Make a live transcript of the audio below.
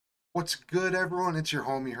What's good, everyone? It's your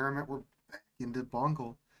homie Hermit. We're back into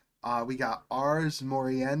Bungle. We got Ars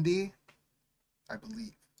Morendi, I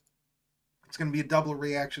believe. It's going to be a double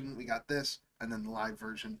reaction. We got this, and then the live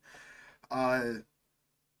version. I've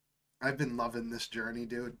been loving this journey,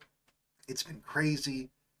 dude. It's been crazy,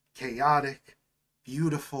 chaotic,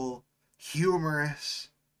 beautiful, humorous.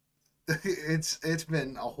 It's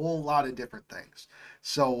been a whole lot of different things.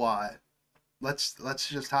 So let's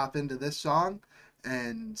just hop into this song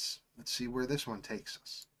and let's see where this one takes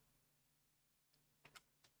us.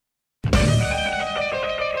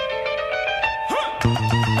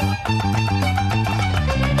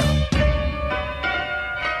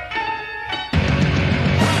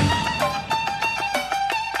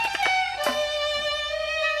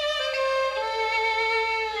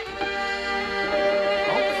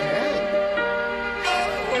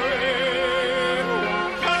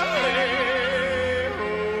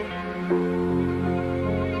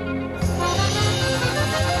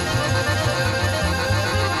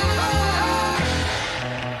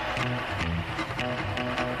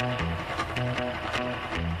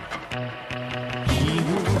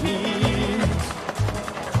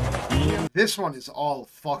 This one is all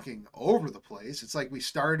fucking over the place. It's like we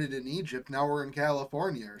started in Egypt, now we're in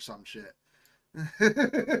California or some shit.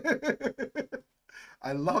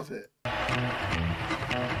 I love it.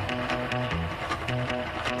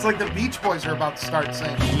 It's like the Beach Boys are about to start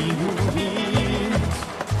singing.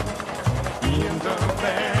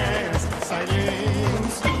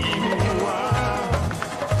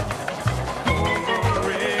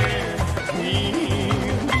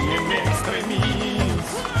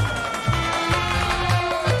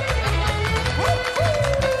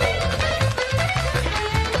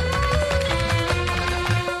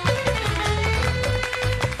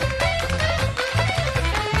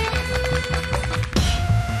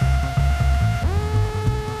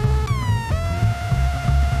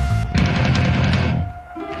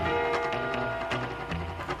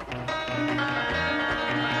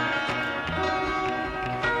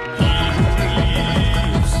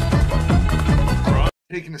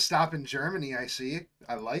 Taking a stop in Germany, I see.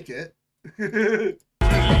 I like it.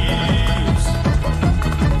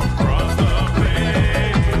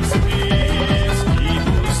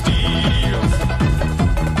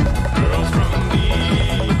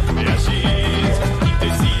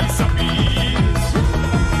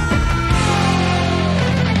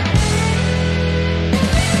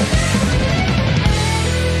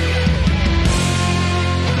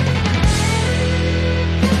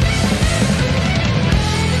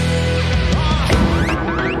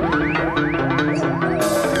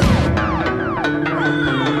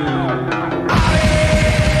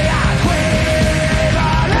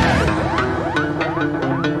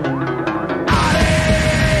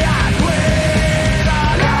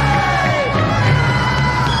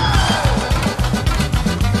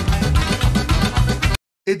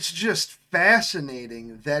 It's just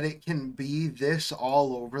fascinating that it can be this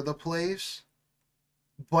all over the place,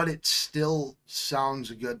 but it still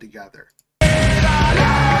sounds good together.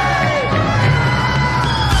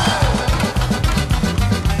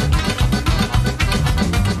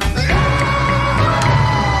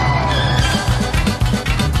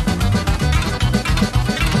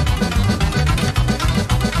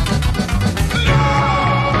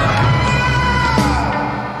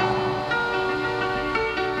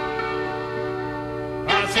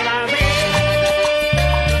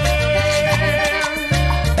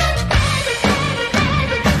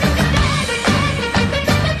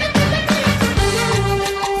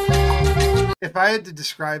 If I had to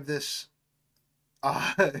describe this,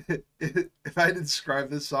 if I had to describe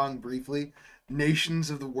this song briefly, Nations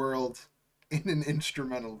of the World in an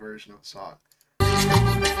instrumental version of a song.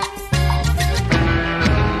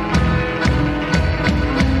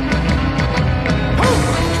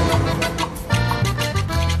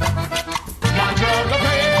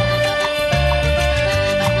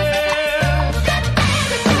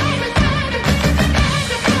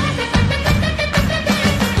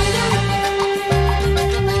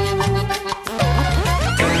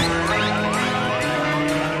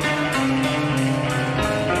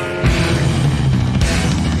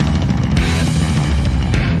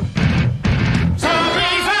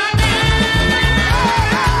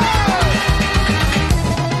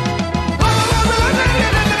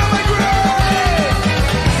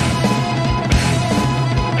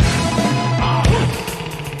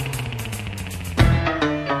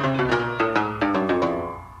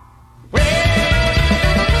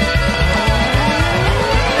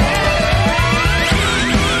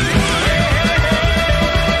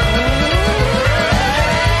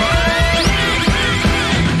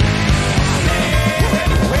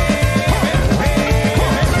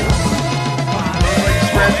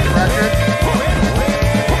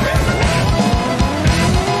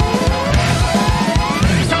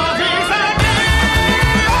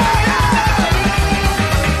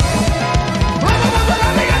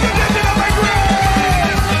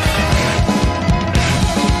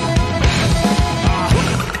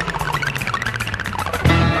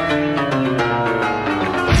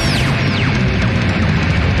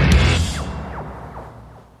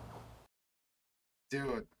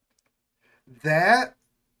 Dude, that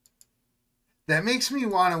makes me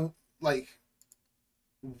want to, like,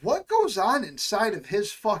 what goes on inside of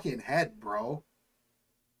his fucking head, bro?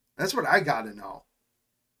 That's what I gotta know.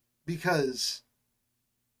 Because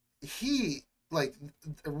he, like,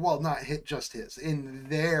 well, not just his, in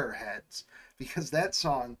their heads. Because that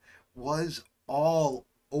song was all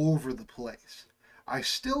over the place. I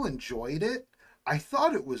still enjoyed it. I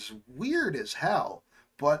thought it was weird as hell,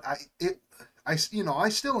 but I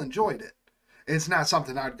still enjoyed it. It's not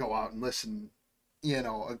something I'd go out and listen,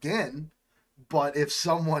 again. But if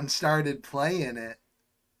someone started playing it,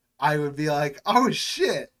 I would be like, oh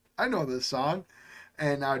shit, I know this song.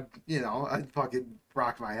 And I'd fucking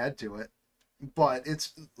rock my head to it. But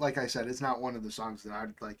it's, like I said, it's not one of the songs that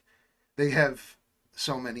I'd like. They have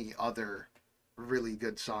so many other really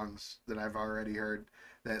good songs that I've already heard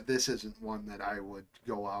that this isn't one that I would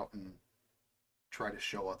go out and try to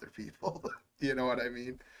show other people. You know what I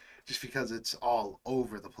mean? Just because it's all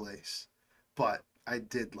over the place. But I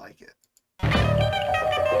did like it.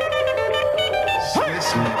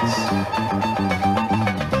 Swiss Miss.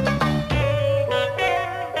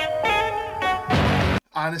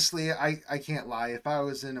 Honestly, I can't lie. If I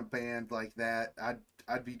was in a band like that,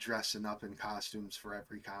 I'd be dressing up in costumes for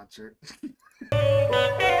every concert.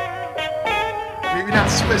 Maybe not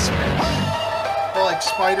Swiss Miss, but like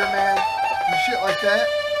Spider-Man and shit like that.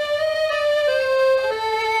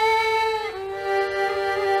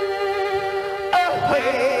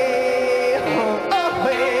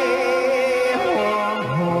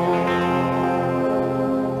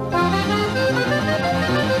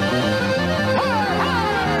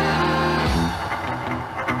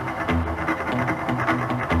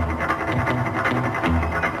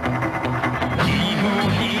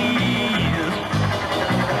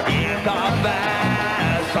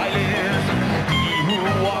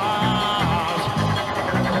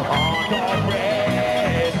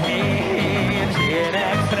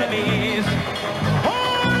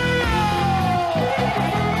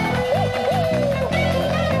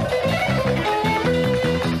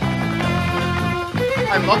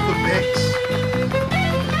 I love the bass.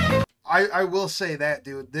 I will say that,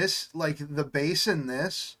 dude. This, like, the bass in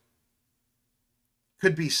this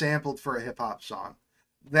could be sampled for a hip-hop song.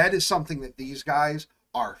 That is something that these guys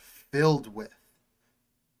are filled with.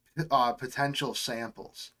 Potential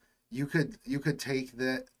samples. You could take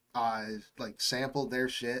that, like, sample their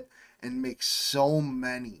shit and make so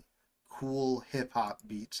many cool hip-hop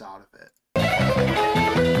beats out of it.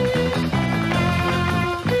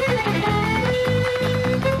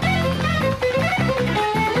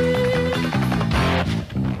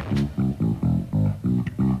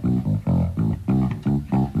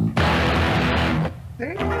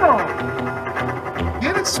 Damn!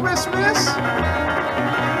 Get it, Swiss Miss?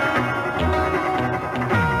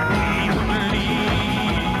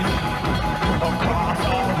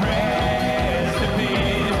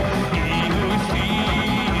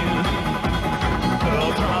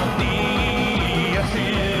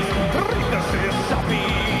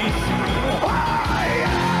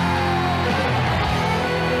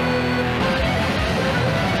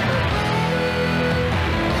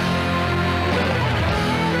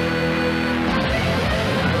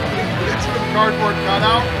 Cardboard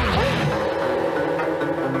cutout.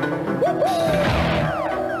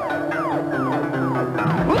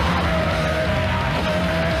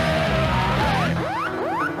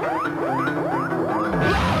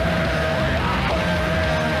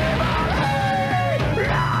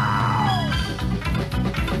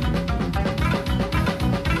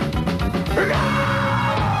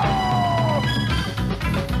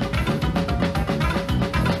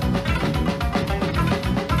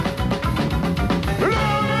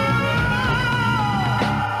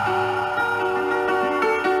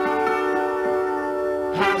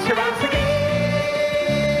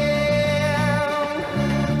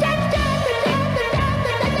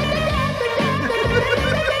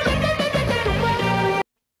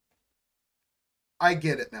 I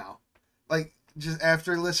get it now. Like, just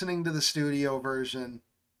after listening to the studio version,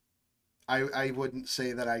 I wouldn't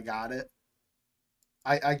say that I got it.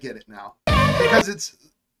 I get it now. Because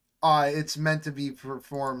it's meant to be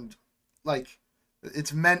performed, like,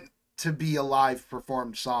 it's meant to be a live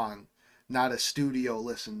performed song, not a studio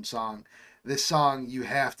listened song. This song, you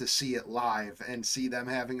have to see it live and see them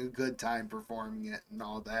having a good time performing it and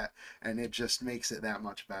all that, and it just makes it that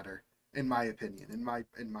much better, in my opinion, in my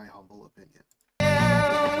humble opinion.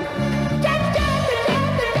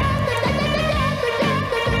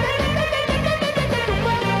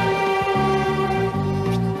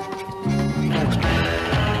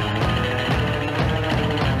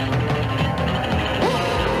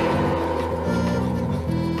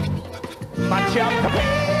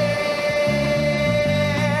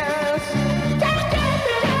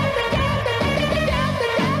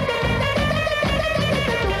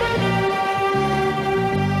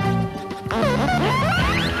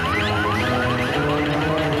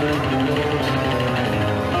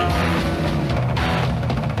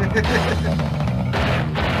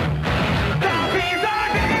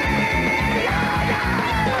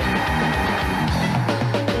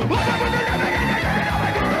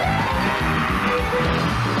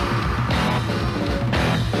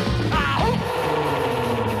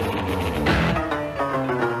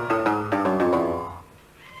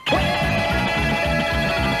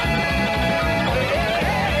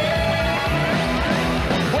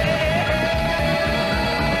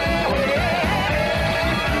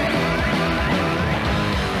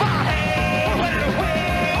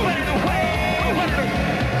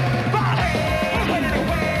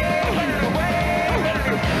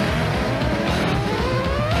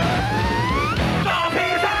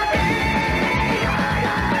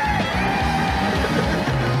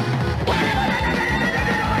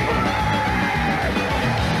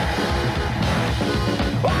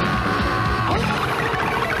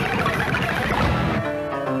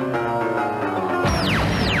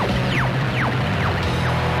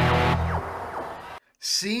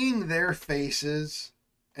 seeing their faces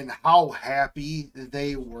and how happy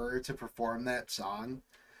they were to perform that song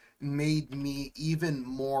made me even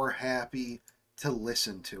more happy to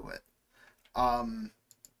listen to it. Um,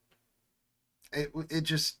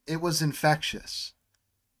 it was infectious.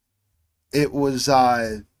 It was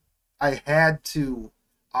I had to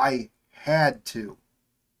I had to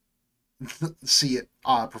see it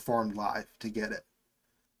performed live to get it.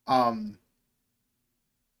 Um,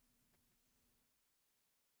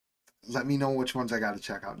 Let me know which ones I got to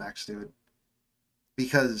check out next, dude.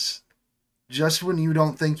 Because just when you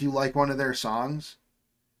don't think you like one of their songs,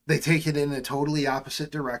 they take it in a totally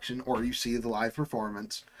opposite direction, or you see the live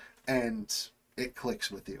performance, and it clicks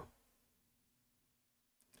with you.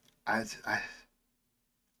 I, I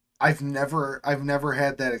I've never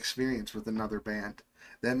had that experience with another band.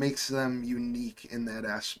 That makes them unique in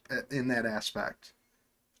in that aspect.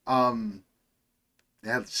 Um,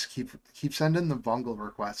 yeah, let's keep sending the bungle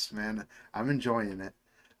requests, man. I'm enjoying it.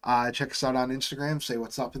 Check us out on Instagram. Say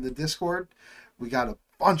what's up in the Discord. We got a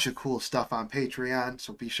bunch of cool stuff on Patreon,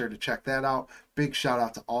 so be sure to check that out. Big shout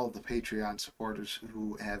out to all of the Patreon supporters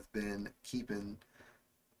who have been keeping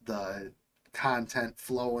the content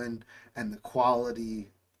flowing and the quality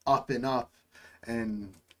up and up.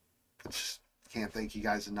 And just can't thank you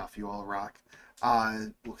guys enough. You all rock.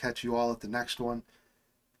 We'll catch you all at the next one.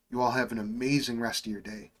 You all have an amazing rest of your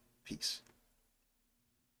day. Peace.